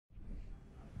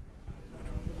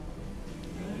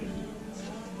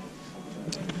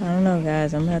I don't know,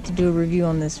 guys. I'm gonna have to do a review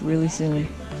on this really soon.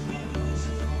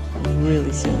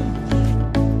 Really soon.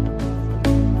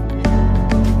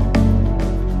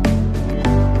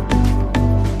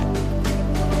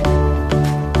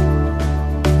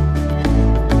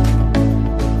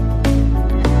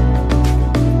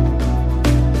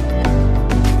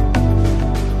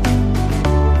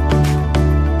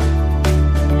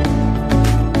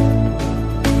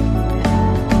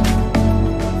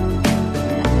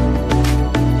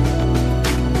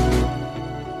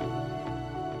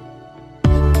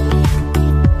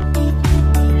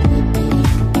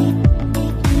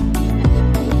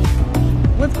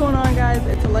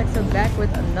 Back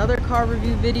with another car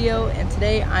review video, and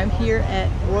today I'm here at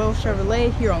Royal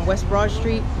Chevrolet here on West Broad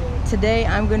Street. Today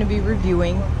I'm going to be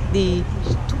reviewing the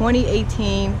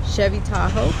 2018 Chevy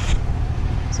Tahoe.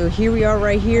 So here we are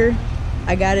right here.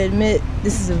 I gotta admit,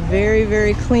 this is a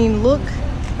very clean look.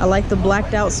 I like the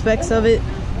blacked out specs of it.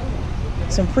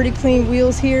 Some pretty clean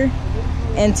wheels here.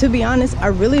 And to be honest, I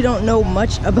really don't know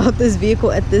much about this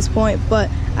vehicle at this point, but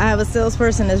I have a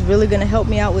salesperson that's really going to help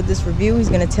me out with this review. He's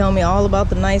going to tell me all about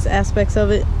the nice aspects of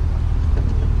it.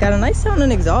 Got a nice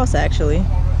sounding exhaust, actually.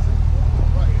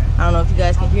 I don't know if you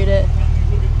guys can hear that.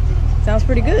 Sounds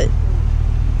pretty good.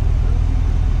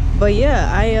 But yeah,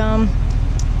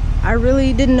 I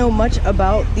really didn't know much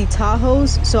about the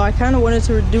Tahoes, so I kind of wanted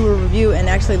to do a review and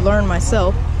actually learn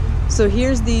myself. So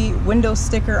here's the window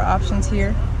sticker options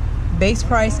here. Base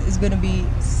price is going to be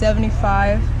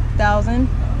 $75,000,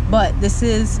 but this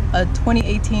is a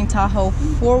 2018 Tahoe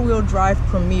four-wheel drive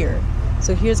Premier.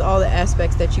 So here's all the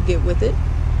aspects that you get with it.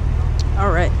 All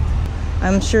right,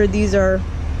 I'm sure these are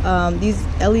these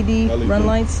LED run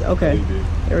lights. Okay, LED.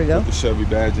 There we go. With the Chevy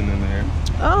badging in there.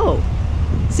 Oh,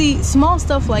 see, small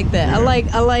stuff like that. Yeah.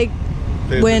 I like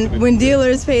when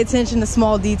dealers pay attention to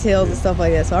small details and stuff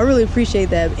like that. So I really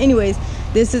appreciate that. But anyways,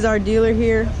 this is our dealer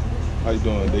here. How you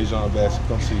doing? Dejan Bassett,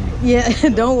 come see me. Yeah,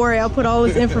 don't worry, I'll put all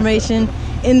this information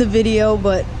in the video.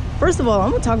 But first of all,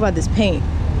 I'm gonna talk about this paint.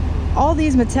 All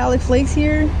these metallic flakes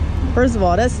here, first of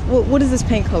all, that's what is this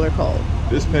paint color called?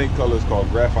 This paint color is called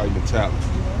graphite metallic.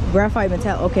 Graphite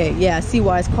metallic. Okay, yeah, I see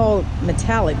why it's called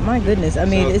metallic. My goodness, I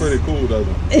mean, it's pretty cool,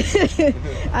 doesn't it?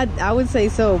 I would say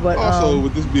so, but also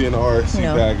with this being an RST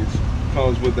package,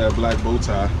 comes with that black bow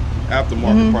tie.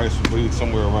 Aftermarket price would be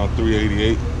somewhere around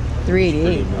 $388.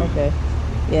 388. Okay.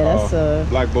 Yeah, that's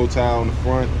black bow tie on the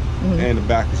front and the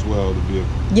back as well. The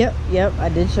vehicle. Yep. I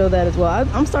did show that as well.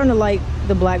 I'm starting to like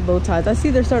the black bow ties. I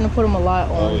see they're starting to put them a lot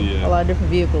on a lot of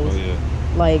different vehicles. Oh yeah.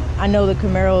 Like I know the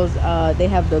Camaros, they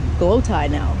have the glow tie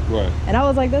now. Right. And I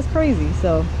was like, that's crazy.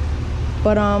 So,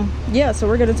 but yeah. So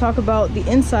we're gonna talk about the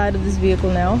inside of this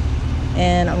vehicle now,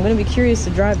 and I'm gonna be curious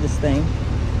to drive this thing.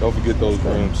 Don't forget those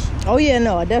rims. Oh yeah,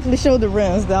 no, I definitely showed the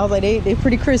rims. I was like, they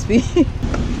pretty crispy.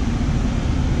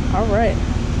 All right,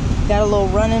 got a little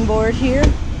running board here,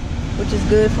 which is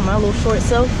good for my little short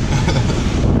self.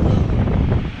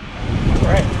 All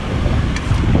right,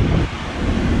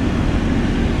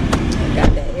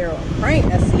 got that air on crank.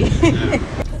 I see.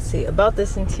 Let's see about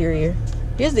this interior.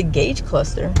 Here's the gauge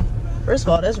cluster. First of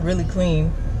all, that's really clean.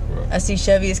 I see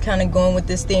Chevy is kind of going with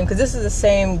this theme because this is the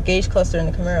same gauge cluster in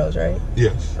the Camaros, right?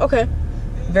 Yes. Okay.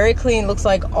 Very clean. Looks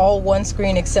like all one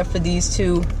screen except for these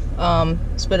two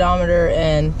speedometer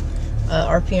and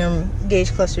RPM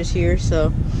gauge clusters here.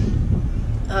 So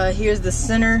here's the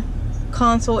center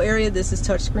console area. This is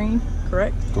touchscreen,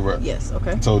 correct? Correct. Yes.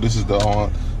 Okay. So this is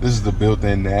the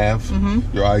built-in nav.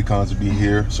 Your icons would be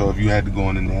here. So if you had to go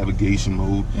into navigation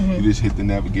mode, you just hit the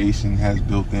navigation. It has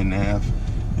built-in nav.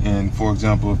 And for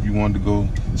example, if you wanted to go,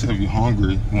 say if you're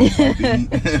hungry, you want to eat,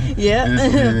 yeah,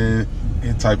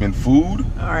 and type in food.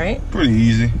 All right. Pretty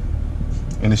easy.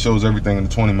 And it shows everything in the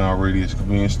 20-mile radius: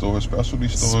 convenience stores, specialty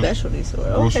stores,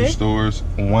 grocery stores,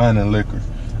 wine and liquor.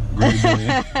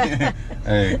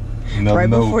 Hey, you never right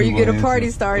know before you get a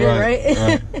party started, right?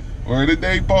 Where the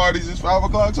day parties is 5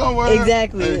 o'clock somewhere.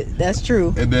 Exactly, hey. That's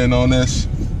true. And then on this,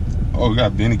 we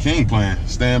got Benny King playing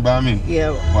 "Stand By Me."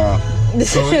 Yeah. Wow.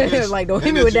 So like, don't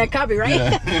hit me with that copyright.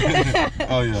 Yeah.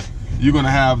 Oh yeah. You're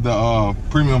gonna have the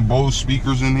premium Bose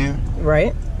speakers in here,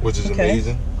 right? Which is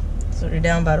amazing. So they're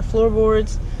down by the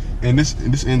floorboards. And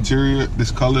this interior, this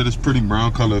color, this pretty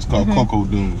brown color is called Cocoa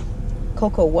Dune.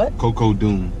 Cocoa what? Cocoa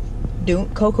Dune.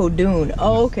 Cocoa Dune.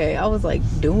 Oh, okay. I was like,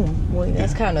 Doom. Well,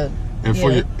 that's kind of. And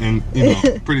for you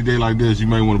know, pretty day like this, you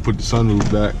might want to put the sunroof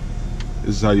back.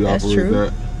 This is how you operate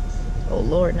that. Oh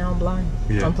Lord, now I'm blind.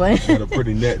 Yeah. I'm playing. Got a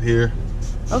pretty net here.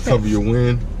 Cover your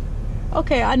wind.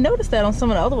 Okay, I noticed that on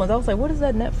some of the other ones. I was like, what is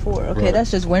that net for? Okay,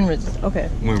 that's just wind resistance. Okay,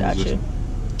 gotcha.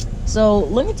 So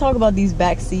let me talk about these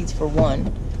back seats for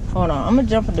one. Hold on, I'm gonna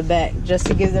jump in the back just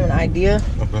to give them an idea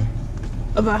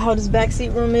about how this back seat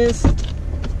room is. All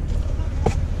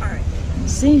right,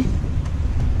 see,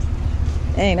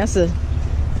 dang, that's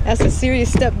a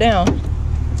serious step down.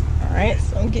 All right,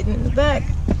 so I'm getting in the back.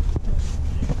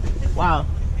 Wow,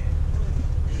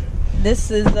 this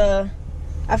is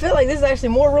I feel like this is actually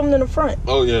more room than the front.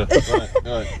 Oh yeah,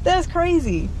 right. That's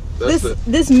crazy.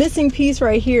 This missing piece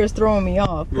right here is throwing me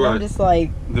off. Right. I'm just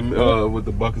like with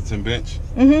the buckets and bench.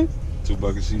 2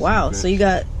 bucket seats. Wow. So you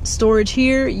got storage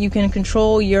here. You can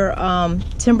control your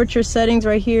temperature settings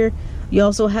right here. You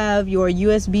also have your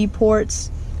USB ports.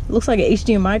 Looks like an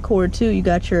HDMI cord too. You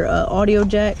got your audio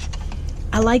jack.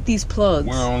 I like these plugs.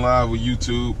 We're on live with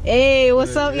YouTube. Hey,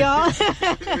 what's up, y'all?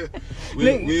 we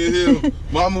in here.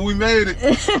 Mama, we made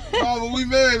it. Mama, we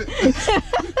made it.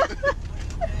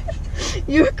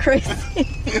 You're crazy.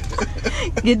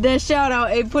 Get that shout out.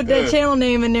 Hey, put that channel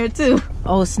name in there too.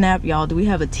 Oh snap, y'all. Do we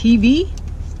have a TV?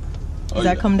 Does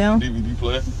that come down? DVD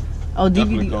player. Oh,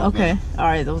 DVD. Okay. All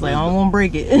right. I was like, I don't want to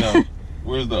break it. No.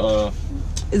 Where's the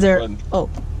Is there? button? Oh.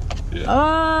 Yeah.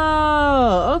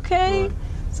 Oh, okay. Right.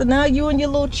 So now you and your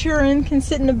little children can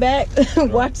sit in the back,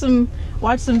 watch some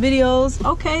videos.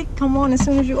 Okay, come on as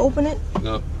soon as you open it.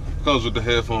 Yeah. Comes with the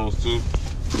headphones too.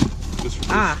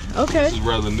 Okay. This is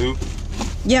rather new.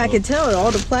 Yeah, I can tell. All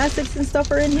the plastics and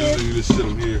stuff are in here. You just sit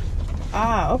them here.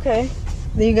 Okay.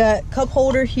 Then you got cup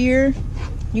holder here.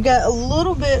 You got a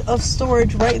little bit of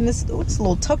storage right in this. It's a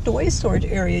little tucked away storage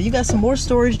area. You got some more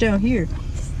storage down here.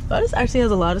 Oh, this actually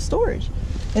has a lot of storage.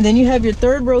 And then you have your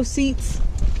third row seats.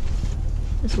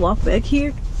 Just walk back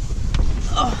here.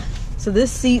 Oh, so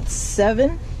this seat's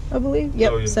 7, I believe.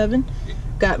 Yep, 7.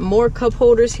 Got more cup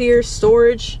holders here,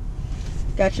 storage.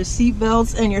 Got your seat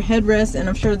belts and your headrest, and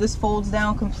I'm sure this folds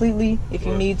down completely if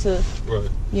you need to,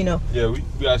 you know. Yeah,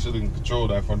 we actually can control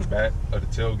that from the back of the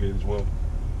tailgate as well.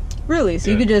 Really?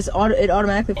 So you could just, it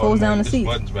automatically folds down the seats?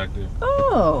 Buttons back there.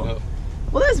 Oh. Yep.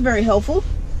 Well, that's very helpful.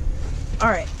 All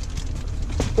right.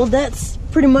 Well, that's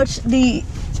pretty much the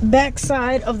back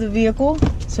side of the vehicle.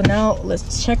 So now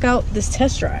let's check out this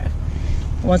test drive.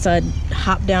 Once I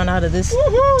hop down out of this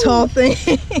tall thing.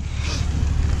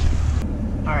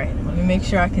 All right, let me make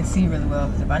sure I can see really well,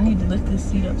 because if I need to lift this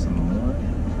seat up some more.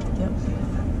 Yep.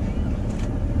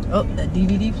 Oh, that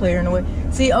DVD player in the way.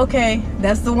 See, okay,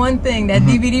 that's the one thing. That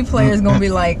DVD player is going to be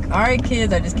like, all right,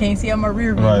 kids, I just can't see out my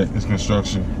rear view. Right, it's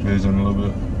construction. Vision a little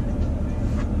bit.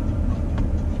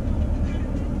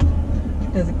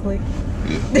 Does it click?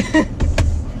 Yeah.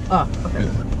 Oh, okay.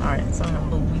 Yeah. All right, so I'm a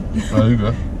little weak. Oh, you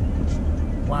go.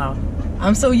 Wow.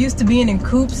 I'm so used to being in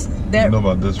coupes that... You know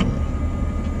about this one.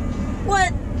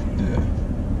 What? Yeah.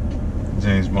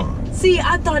 James Bond. See,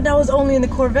 I thought that was only in the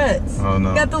Corvettes. Oh,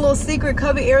 no. Got the little secret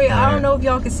cubby area. I don't know if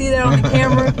y'all can see that on the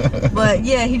camera. But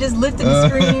yeah, he just lifted the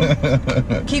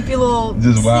screen. Keep your little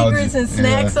secrets and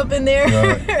snacks up in there.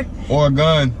 Right. Or a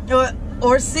gun.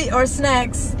 Or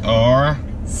snacks. Or...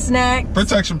 Snacks.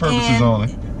 Protection purposes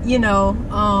only. You know,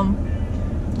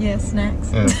 yeah,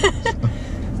 snacks. Yeah.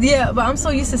 Yeah, but I'm so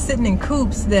used to sitting in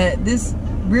coupes that this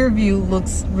rear view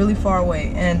looks really far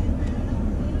away. And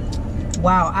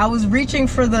wow, I was reaching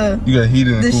for the You got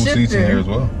heated and cool shifter. seats in here as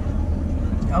well.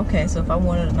 Okay, so if I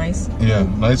wanted a nice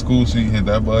nice cool seat, hit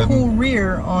that button. Cool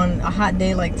rear on a hot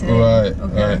day like today. Right.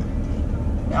 Okay.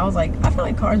 Right. I was like, I feel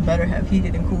like cars better have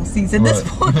heated and cool seats at this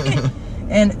point.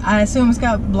 And I assume it's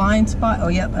got blind spot. Oh,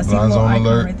 yep. I see a little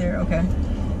icon right there. Okay.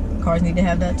 Cars need to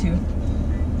have that too.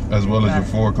 As well as your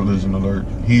forward collision alert.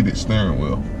 Heated steering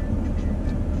wheel.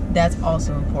 That's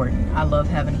also important. I love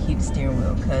having a heated steering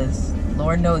wheel because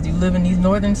Lord knows you live in these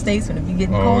northern states when it be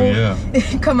getting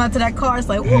cold. Come out to that car, it's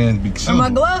like, whoa, where my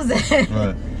gloves at?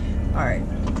 Right. All right.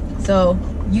 So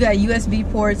you got USB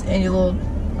ports and your little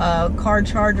car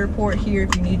charger port here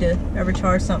if you need to ever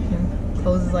charge something.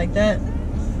 Closes like that.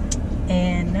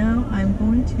 And now I'm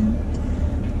going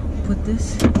to put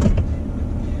this.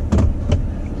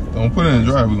 Don't put it in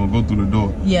drive. We're gonna go through the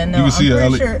door. Yeah, no, I'm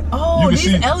pretty sure. Oh,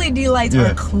 these LED lights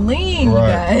are clean, you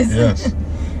guys. Yes.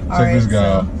 Check this guy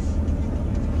out.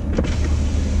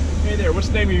 Hey there, what's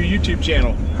the name of your YouTube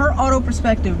channel? Her Auto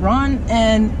Perspective. Ron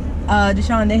and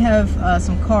Deshaun, they have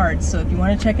some cards. So if you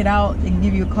want to check it out, they can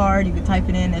give you a card. You can type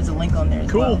it in. There's a link on there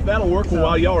as well. Cool, that'll work. So,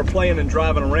 while y'all are playing and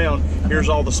driving around, here's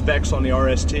all the specs on the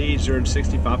RST, 0 to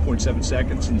 60, 5.7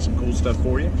 seconds, and some cool stuff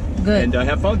for you. Good. And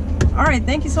have fun. All right,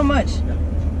 thank you so much. Yeah.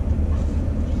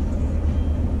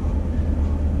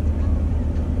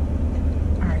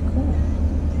 All right, cool.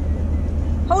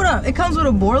 Hold up, it comes with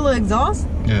a Borla exhaust?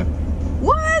 Yeah.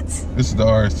 What? This is the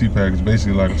RST package,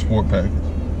 basically like a sport package.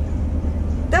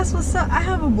 That's what's up. I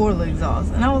have a boiler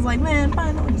exhaust, and I was like, man,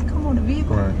 fine, I'll just come on the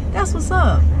vehicle. Right. That's what's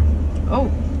up.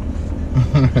 Oh.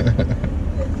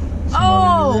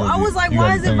 Oh, I was like,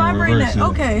 why is it vibrating that?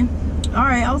 Okay. All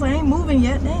right. I was like, I ain't moving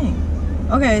yet. Dang.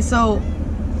 Okay, so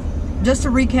just to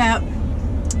recap,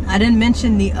 I didn't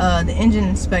mention the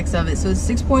engine specs of it. So it's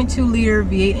 6.2 liter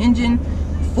V8 engine,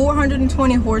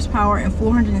 420 horsepower, and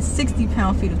 460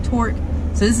 pound-feet of torque.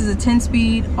 So this is a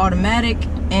 10-speed automatic,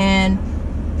 and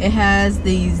it has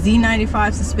the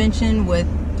Z95 suspension with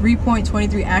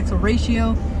 3.23 axle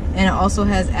ratio, and it also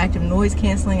has active noise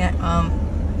cancellation.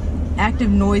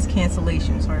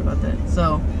 Sorry about that.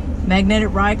 So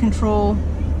magnetic ride control,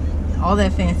 all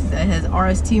that fancy. It has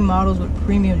RST models with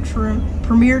premier trim.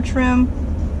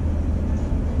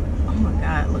 Oh my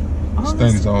God! Look, this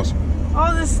thing is awesome.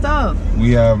 All this stuff.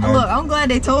 We have. Look, I'm glad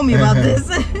they told me about this.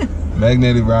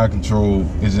 Magnetic ride control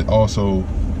is also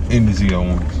in the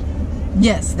Z01s.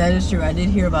 Yes, that is true. I did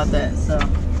hear about that. So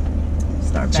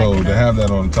start backing So to up. have that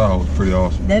on the Tahoe is pretty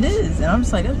awesome. That is, and I'm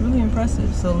just like, that's really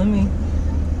impressive. So let me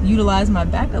utilize my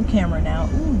backup camera now.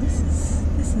 Ooh, this is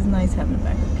nice having a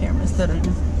backup camera instead of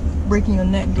just breaking your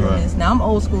neck doing this. Now I'm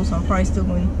old school, so I'm probably still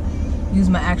going to use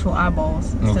my actual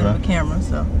eyeballs instead of a camera.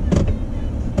 So,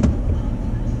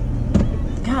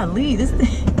 golly, this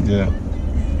thing. Yeah.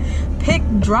 Pick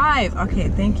drive. Okay,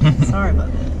 thank you. Sorry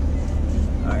about that.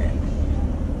 All right.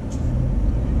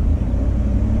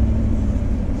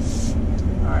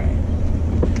 All right.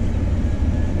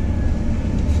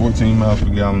 14 miles per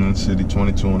gallon in the city,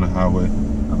 22 on the highway.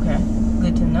 Okay,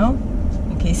 good to know.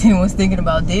 In case anyone's thinking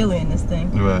about daily in this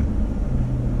thing. Right.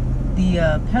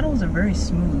 The pedals are very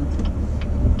smooth.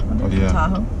 Oh yeah.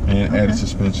 Tahoe. And added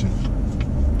suspension.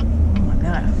 Oh my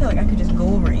God, I feel like I could just go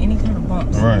over any kind of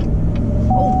bumps. Right.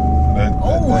 Oh. That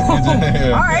engine,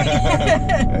 yeah. All right.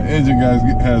 That engine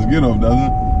has get up, doesn't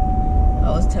it? I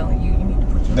was telling you, you need to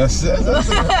put your. That's it.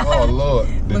 Oh Lord.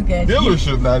 The Look at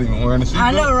dealership you. not even wearing a seatbelt.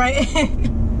 I know, right?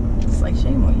 It's like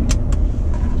shame on you.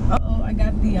 Uh-oh, I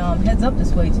got the heads up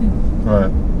this way too.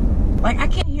 Right. Like I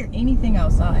can't hear anything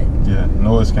outside. Yeah.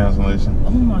 Noise cancellation.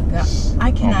 Oh my God,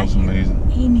 I cannot hear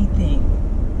anything.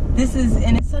 This is,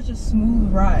 and it's such a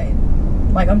smooth ride.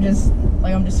 Like I'm just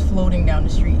floating down the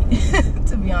street,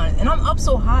 to be honest. And I'm up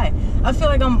so high. I feel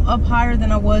like I'm up higher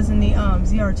than I was in the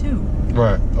ZR2.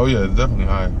 Right. Oh yeah, it's definitely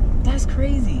higher. That's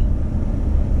crazy.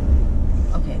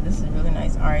 Okay, this is really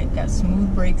nice. All right, got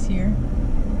smooth brakes here.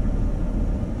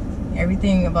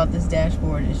 Everything about this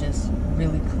dashboard is just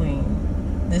really clean.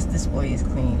 This display is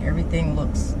clean. Everything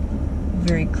looks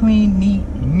very clean,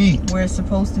 neat. Where it's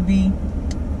supposed to be.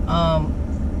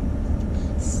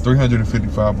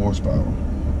 355 horsepower.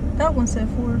 That one said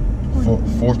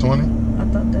 420. 420? I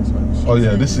thought that's what she Oh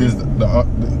yeah, said. this is the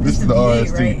V8,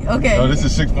 RST. right? Okay. No, this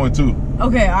is 6.2.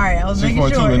 Okay, all right. I was making sure.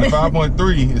 6.2 and the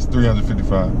 5.3 is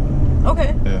 355.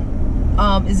 Okay. Yeah.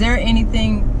 Is there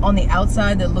anything on the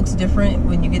outside that looks different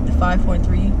when you get the 5.3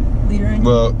 liter engine?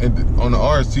 Well, on the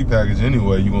RST package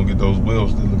anyway, you're gonna get those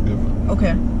wheels that look different.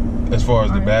 Okay. As far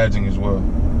as the badging as well.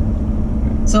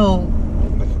 So,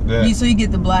 you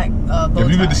get the black bow tie.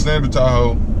 If you get the standard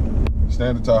Tahoe,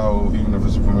 even if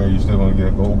it's a Premier, you're still gonna get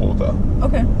a gold bow tie.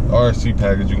 Okay. RST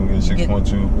package, you can get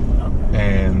 6.2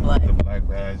 and the black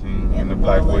badging and the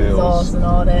black wheels and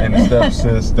all that, and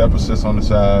the step assist on the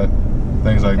side,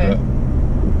 things like that.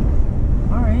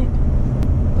 All right.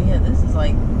 But yeah, this is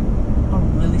like a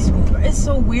really smooth. It's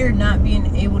so weird not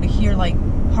being able to hear like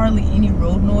hardly any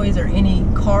road noise or any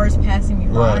cars passing me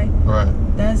by. Right.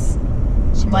 That's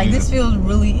like, this feels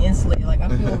really insulated. Like I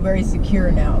feel very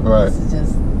secure now. Right. This is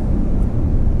just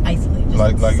isolated,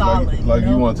 just solid. Like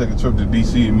you want to take a trip to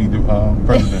DC and meet the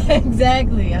president.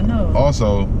 Exactly, I know.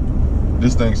 Also,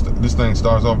 this thing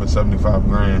starts off at 75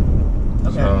 grand.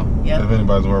 Okay. So if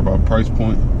anybody's worried about price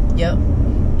point. Yep.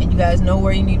 And you guys know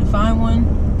where you need to find one.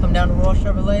 Come down to Royal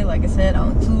Chevrolet. Like I said, I'll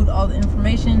include all the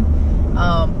information.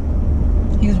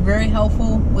 He was very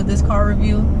helpful with this car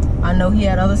review. I know he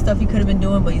had other stuff he could have been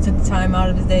doing, but he took the time out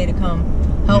of his day to come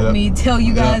help me tell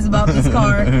you guys about this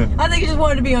car. I think he just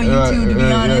wanted to be on YouTube, to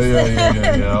be honest.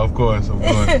 Yeah, of course.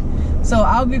 So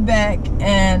I'll be back,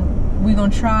 and we're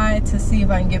gonna try to see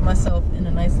if I can get myself in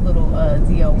a nice little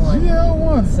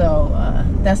ZL1. So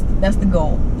that's the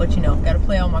goal. But you know, gotta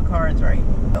play all my cards right.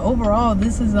 Overall,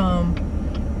 this is a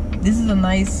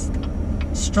nice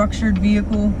structured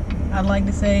vehicle, I'd like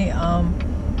to say.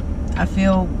 I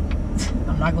feel,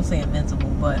 I'm not gonna say invincible,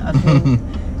 but I feel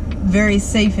very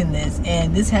safe in this,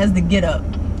 and this has the get up.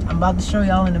 I'm about to show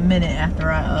y'all in a minute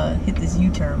after I hit this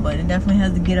U-turn, but it definitely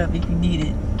has the get up if you need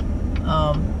it.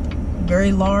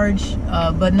 Very large,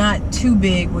 but not too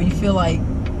big where you feel like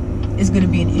it's going to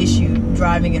be an issue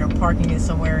driving it or parking it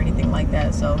somewhere or anything like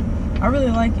that. So I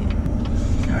really like it.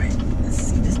 All right, let's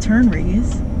see this turn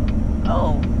radius.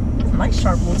 Oh, it's a nice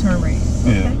sharp little turn radius.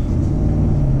 Okay. Yeah.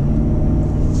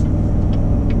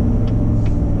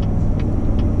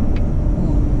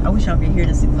 Ooh, I wish y'all could hear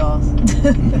this exhaust.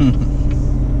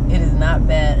 It is not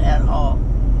bad at all. All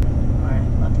right,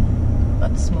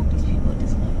 about to smoke these people at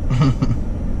this light.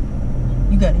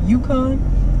 You got a Yukon?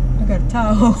 I got a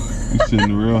Tahoe. He's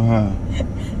sitting real high.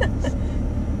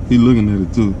 He looking at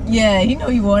it too. Yeah, he know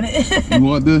you want it. You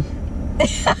want this?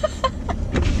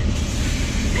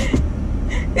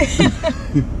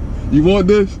 You want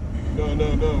this? No,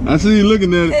 no, no. I see you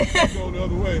looking at it. Go the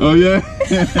other way. Oh yeah?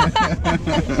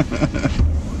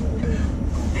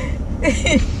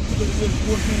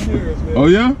 Years, man. Oh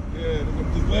yeah? Yeah,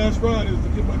 this last ride is to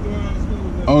get my daughter out of school.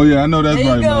 Man. Oh yeah, I know that's There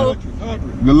you right, go. man.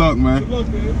 Good luck, man. Good luck,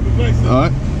 man. Good license. All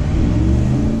right.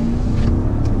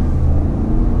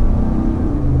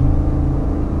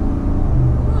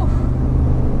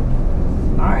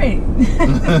 All right.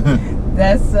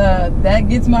 That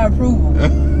gets my approval.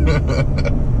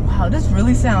 Wow, this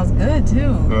really sounds good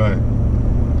too. Right.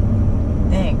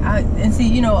 Dang. And see,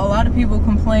 you know, a lot of people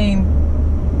complain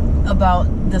about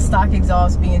the stock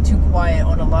exhaust being too quiet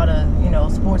on a lot of, you know,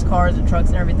 sports cars and trucks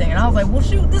and everything. And I was like, well,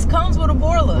 shoot, this comes with a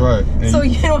boiler. Right. So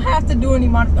you don't have to do any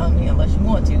unless you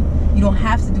want to. You don't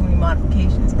have to do any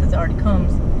modifications because it already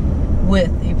comes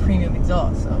with a premium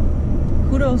exhaust. So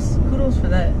kudos for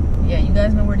that. Yeah, you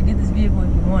guys know where to get this vehicle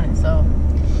if you want it. So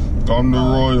Thunder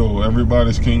Royal,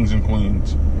 everybody's kings and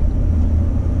queens.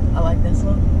 I like that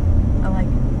slogan. I like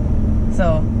it.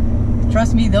 So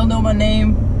trust me, they'll know my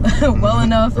name well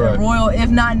enough. Right. Royal, if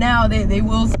not now, they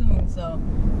will soon. So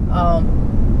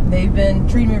they've been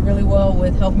treating me really well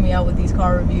with helping me out with these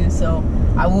car reviews. So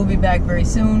I will be back very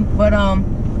soon. But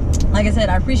like I said,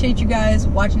 I appreciate you guys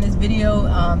watching this video,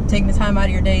 taking the time out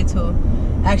of your day to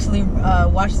actually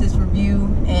watch this review,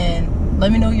 and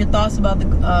let me know your thoughts about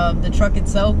the truck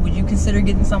itself. Would you consider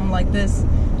getting something like this?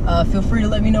 Feel free to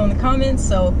let me know in the comments.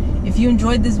 So if you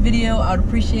enjoyed this video, I would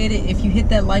appreciate it if you hit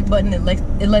that like button.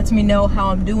 It lets me know how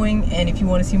I'm doing, and if you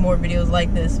want to see more videos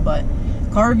like this. But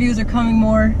car reviews are coming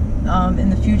more in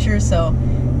the future. So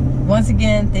once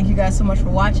again, thank you guys so much for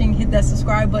watching. Hit that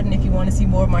subscribe button if you want to see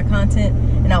more of my content,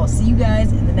 and I will see you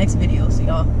guys in the next video. So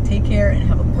y'all take care and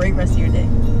have a great rest of your day.